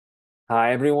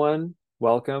Hi, everyone.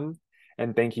 Welcome.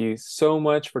 And thank you so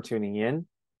much for tuning in.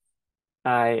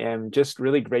 I am just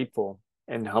really grateful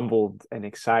and humbled and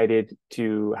excited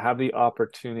to have the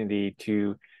opportunity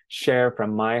to share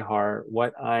from my heart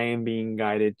what I am being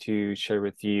guided to share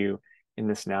with you in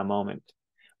this now moment.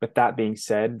 With that being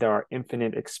said, there are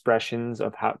infinite expressions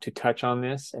of how to touch on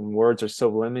this, and words are so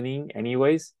limiting,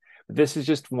 anyways. This is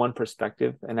just one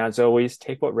perspective. And as always,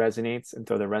 take what resonates and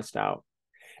throw the rest out.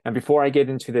 And before I get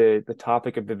into the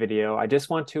topic of the video, I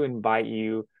just want to invite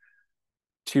you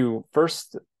to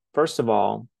first of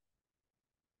all,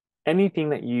 anything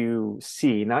that you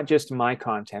see, not just my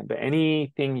content, but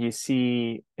anything you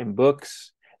see in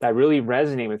books that really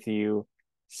resonate with you,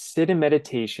 sit in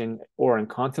meditation or in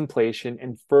contemplation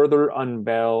and further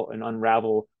unveil and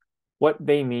unravel what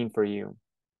they mean for you.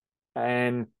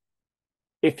 And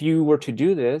if you were to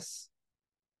do this,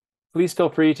 please feel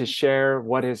free to share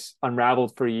what is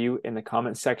unraveled for you in the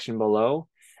comment section below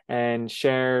and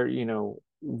share,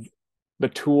 the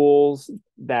tools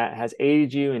that has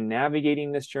aided you in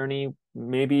navigating this journey.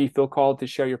 Maybe you feel called to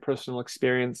share your personal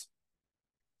experience.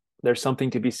 There's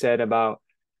something to be said about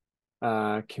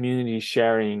community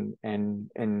sharing, and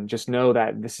just know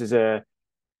that this is a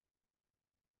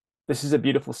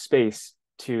beautiful space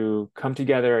to come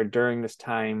together during this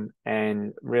time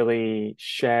and really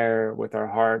share with our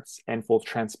hearts and full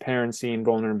transparency and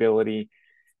vulnerability,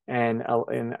 and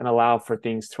allow for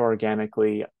things to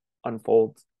organically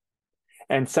unfold.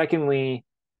 And secondly,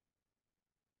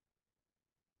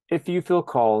 if you feel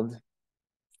called,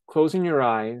 closing your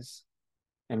eyes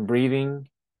and breathing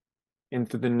in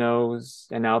through the nose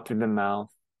and out through the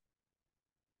mouth,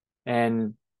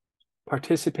 and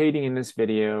participating in this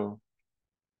video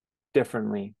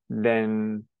differently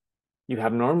than you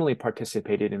have normally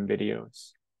participated in videos.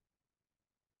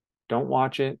 Don't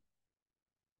watch it.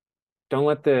 Don't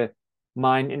let the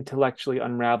mind intellectually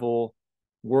unravel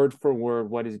word for word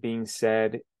what is being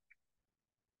said.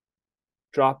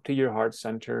 Drop to your heart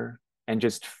center and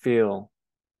just feel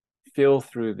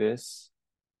through this.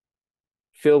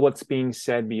 Feel what's being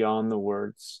said beyond the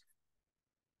words.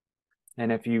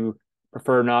 And if you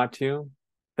prefer not to,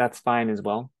 that's fine as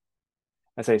well.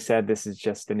 As I said, this is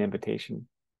just an invitation.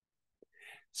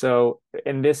 So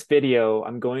in this video,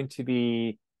 I'm going to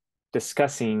be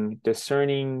discerning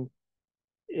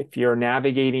if you're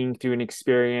navigating through an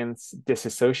experience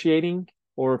dissociating,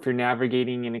 or if you're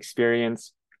navigating an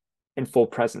experience in full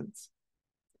presence.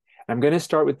 I'm going to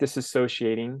start with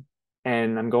dissociating,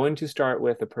 and I'm going to start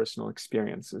with the personal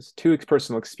experiences, two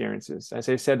personal experiences. As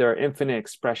I said, there are infinite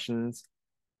expressions,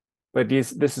 but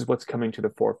this is what's coming to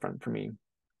the forefront for me.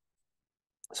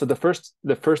 So the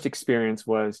first experience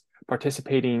was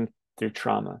participating through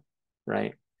trauma,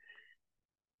 right?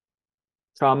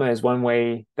 Trauma is one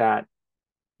way that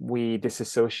we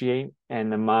disassociate,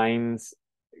 and the minds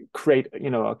create,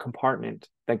 a compartment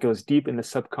that goes deep in the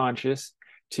subconscious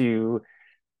to,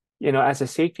 as a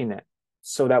safety net,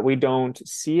 so that we don't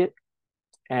see it,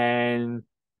 and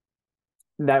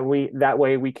that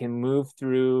way we can move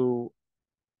through,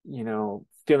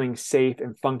 feeling safe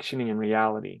and functioning in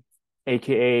reality,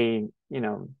 aka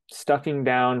stuffing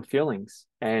down feelings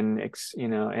and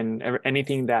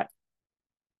anything, that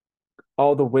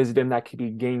all the wisdom that could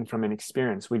be gained from an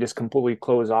experience, we just completely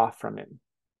close off from it.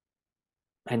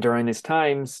 And during these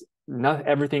times, not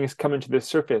everything is coming to the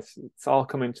surface. It's all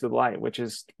coming to the light, which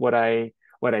is what I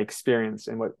experienced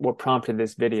and what prompted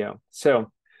this video.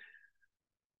 So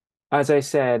as I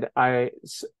said,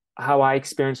 how I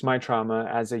experienced my trauma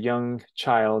as a young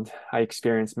child, I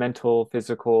experienced mental,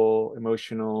 physical,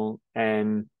 emotional,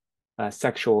 and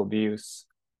sexual abuse.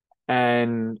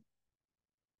 And,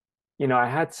 I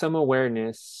had some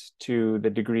awareness to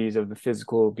the degrees of the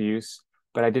physical abuse,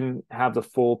 but I didn't have the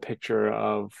full picture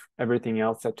of everything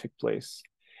else that took place.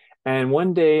 And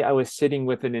one day I was sitting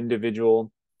with an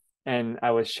individual, and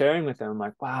I was sharing with them,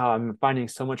 like, wow, I'm finding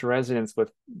so much resonance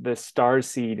with the star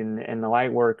seed and the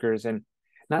light workers, and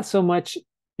not so much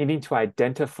needing to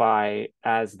identify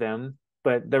as them,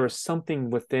 but there was something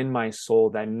within my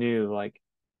soul that knew, like,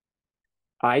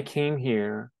 I came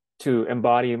here to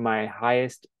embody my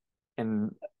highest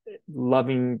and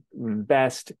loving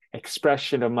best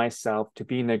expression of myself, to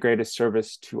be in the greatest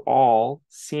service to all,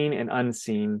 seen and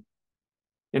unseen,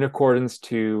 in accordance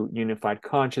to unified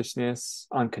consciousness,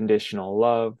 unconditional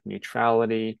love,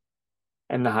 neutrality,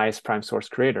 and the highest prime source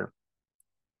creator.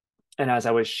 And as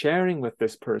I was sharing with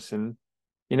this person,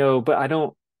 but I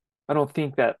don't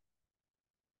think that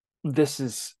this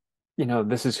is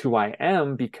who I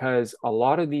am, because a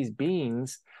lot of these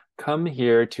beings come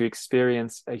here to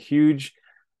experience a huge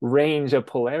range of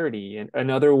polarity. In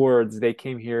other words, they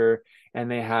came here and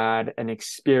they had an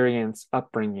experience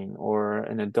upbringing or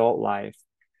an adult life.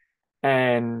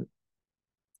 And,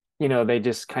 they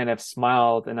just kind of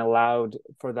smiled and allowed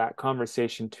for that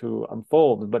conversation to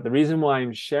unfold. But the reason why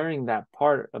I'm sharing that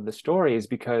part of the story is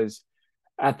because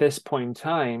at this point in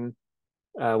time,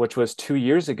 which was 2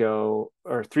 years ago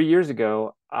or 3 years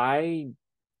ago, I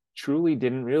truly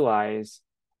didn't realize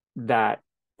that,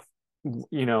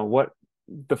 what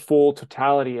the full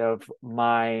totality of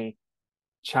my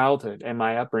childhood and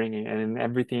my upbringing and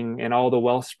everything and all the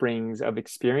well springs of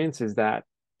experiences that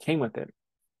came with it.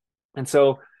 And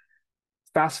so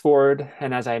fast forward,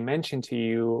 and as I mentioned to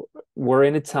you, we're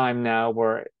in a time now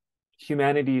where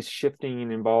humanity is shifting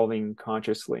and evolving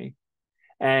consciously,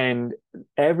 and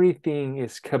everything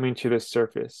is coming to the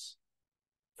surface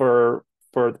for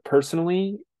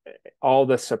personally, all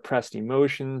the suppressed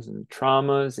emotions and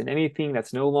traumas and anything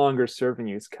that's no longer serving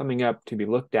you is coming up to be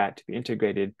looked at, to be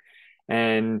integrated,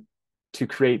 and to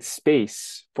create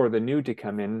space for the new to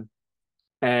come in.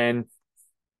 And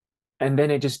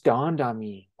then it just dawned on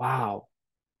me, wow,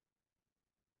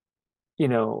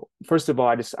 first of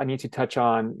all, I need to touch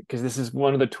on, because this is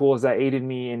one of the tools that aided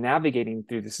me in navigating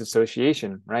through this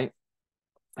association, right?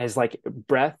 Is like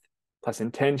breath plus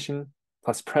intention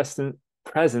plus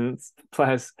presence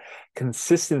plus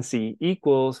consistency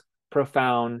equals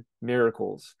profound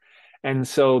miracles. And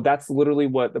so that's literally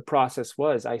what the process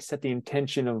was. I set the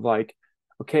intention of like,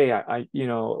 okay, I'm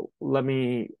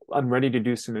ready to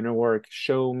do some inner work.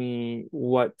 Show me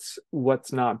what's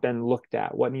not been looked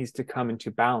at, what needs to come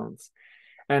into balance.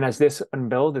 And as this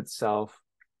unveiled itself,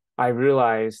 I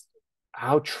realized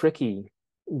how tricky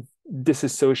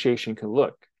disassociation could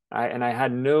look. And I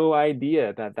had no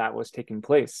idea that was taking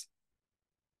place.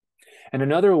 And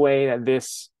another way that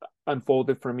this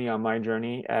unfolded for me on my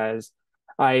journey, as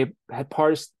I had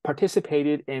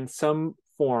participated in some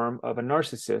form of a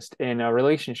narcissist in a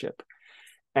relationship.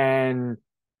 And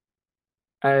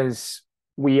as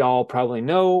we all probably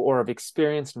know or have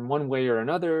experienced in one way or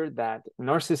another, that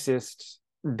narcissists,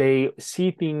 they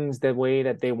see things the way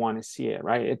that they want to see it,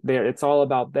 right? It's all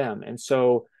about them. And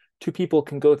so two people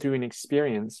can go through an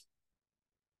experience,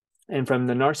 and from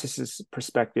the narcissist's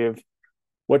perspective,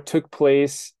 what took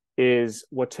place is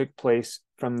what took place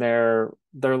from their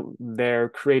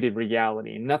created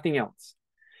reality, nothing else.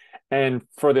 And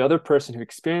for the other person who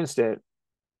experienced it,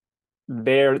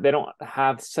 they don't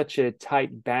have such a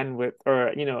tight bandwidth, or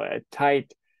a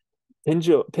tight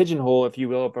pigeonhole, if you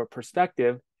will, of a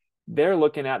perspective. They're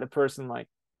looking at the person like,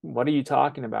 what are you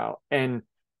talking about? And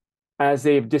as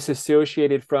they've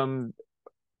disassociated from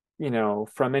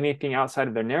anything outside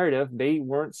of their narrative, they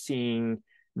weren't seeing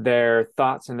their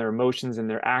thoughts and their emotions and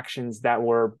their actions that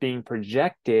were being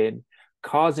projected,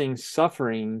 causing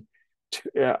suffering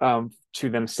to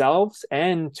themselves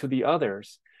and to the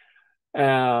others.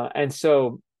 And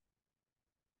so,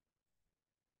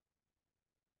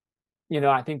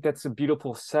 I think that's a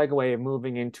beautiful segue of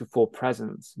moving into full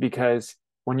presence, because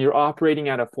when you're operating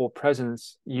at a full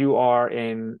presence, you're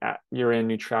in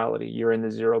neutrality, you're in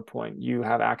the 0 point, you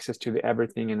have access to the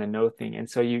everything and the no thing. And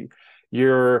so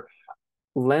your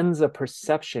lens of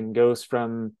perception goes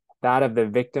from that of the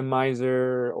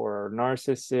victimizer or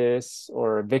narcissist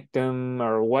or a victim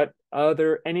or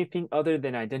anything other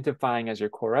than identifying as your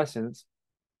core essence,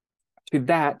 to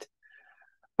that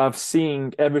of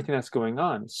seeing everything that's going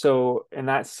on. So in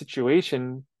that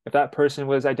situation, if that person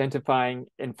was identifying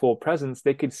in full presence,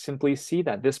 they could simply see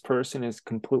that this person is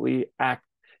completely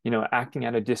acting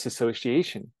out of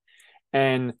disassociation.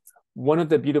 And one of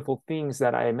the beautiful things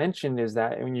that I mentioned is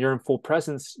that when you're in full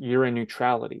presence, you're in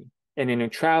neutrality. And in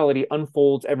neutrality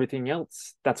unfolds everything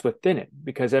else that's within it,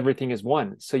 because everything is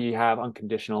one. So you have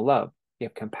unconditional love, you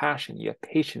have compassion, you have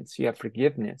patience, you have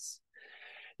forgiveness,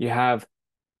 you have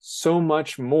so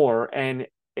much more. And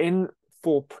in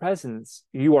full presence,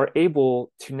 you are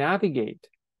able to navigate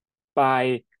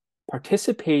by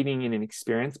participating in an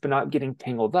experience, but not getting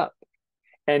tangled up.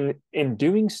 And in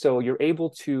doing so, you're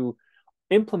able to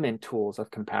implement tools of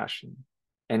compassion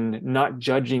and not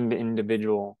judging the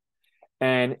individual.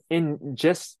 And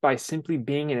just by simply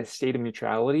being in a state of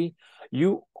neutrality,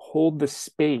 you hold the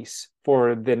space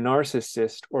for the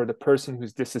narcissist or the person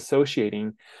who's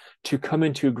disassociating to come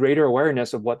into greater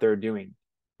awareness of what they're doing,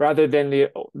 rather than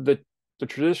the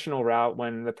traditional route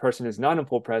when the person is not in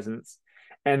full presence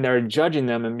and they're judging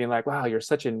them and being like, wow, you're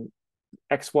such an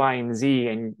X, Y, and Z,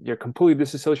 and you're completely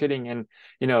disassociating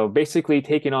and, basically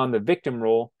taking on the victim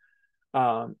role.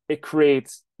 It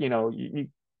creates,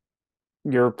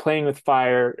 you're playing with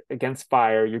fire against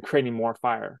fire, you're creating more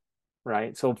fire,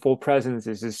 right? So full presence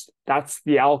is that's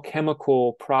the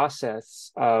alchemical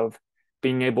process of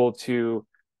being able to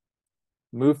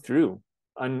move through,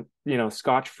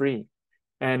 scotch free.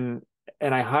 And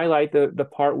I highlight the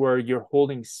part where you're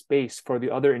holding space for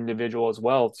the other individual as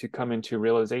well to come into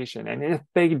realization. And if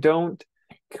they don't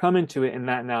come into it in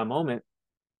that now moment,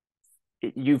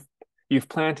 you've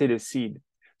planted a seed.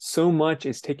 So much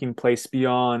is taking place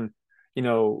beyond,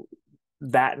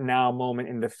 that now moment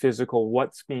in the physical,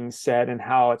 what's being said and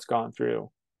how it's gone through.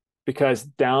 Because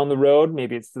down the road,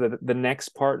 maybe it's the next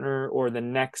partner or the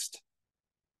next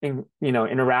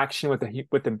interaction with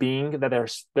the being that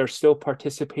they're still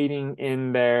participating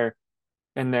in their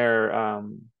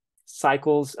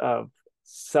cycles of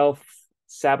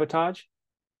self-sabotage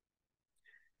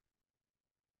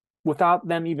without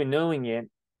them even knowing it.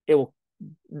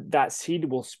 That seed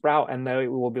will sprout, and they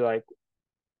will be like,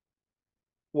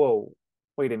 whoa,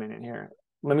 wait a minute here,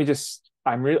 let me just,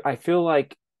 I feel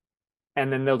like,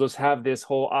 and then they'll just have this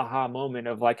whole aha moment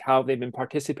of like how they've been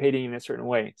participating in a certain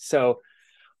way. So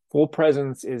full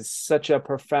presence is such a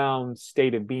profound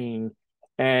state of being.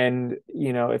 And,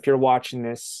 if you're watching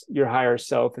this, your higher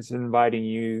self is inviting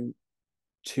you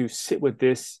to sit with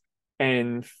this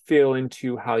and feel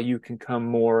into how you can come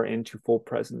more into full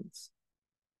presence.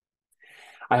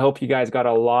 I hope you guys got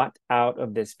a lot out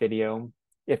of this video.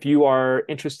 If you are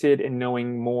interested in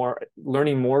knowing more,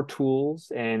 learning more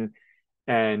tools and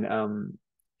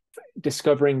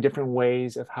discovering different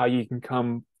ways of how you can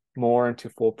come more into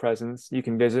full presence, you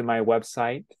can visit my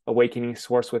website,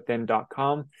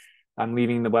 awakeningsourcewithin.com. I'm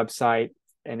leaving the website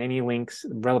and any links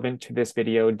relevant to this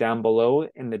video down below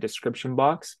in the description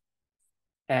box.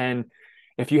 And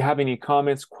if you have any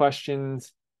comments,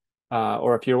 questions,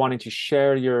 or if you're wanting to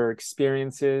share your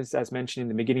experiences, as mentioned in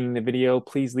the beginning of the video,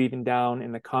 please leave them down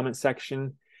in the comment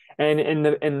section. And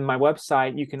in my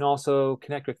website, you can also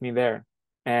connect with me there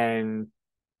and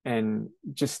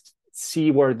just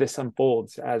see where this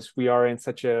unfolds. As we are in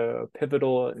such a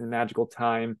pivotal and magical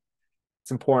time,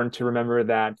 it's important to remember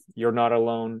that you're not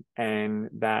alone, and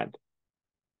that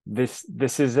this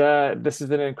is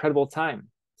an incredible time.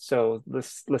 So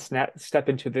let's step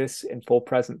into this in full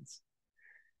presence.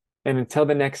 And until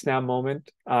the next now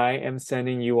moment, I am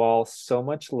sending you all so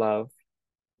much love.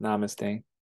 Namaste.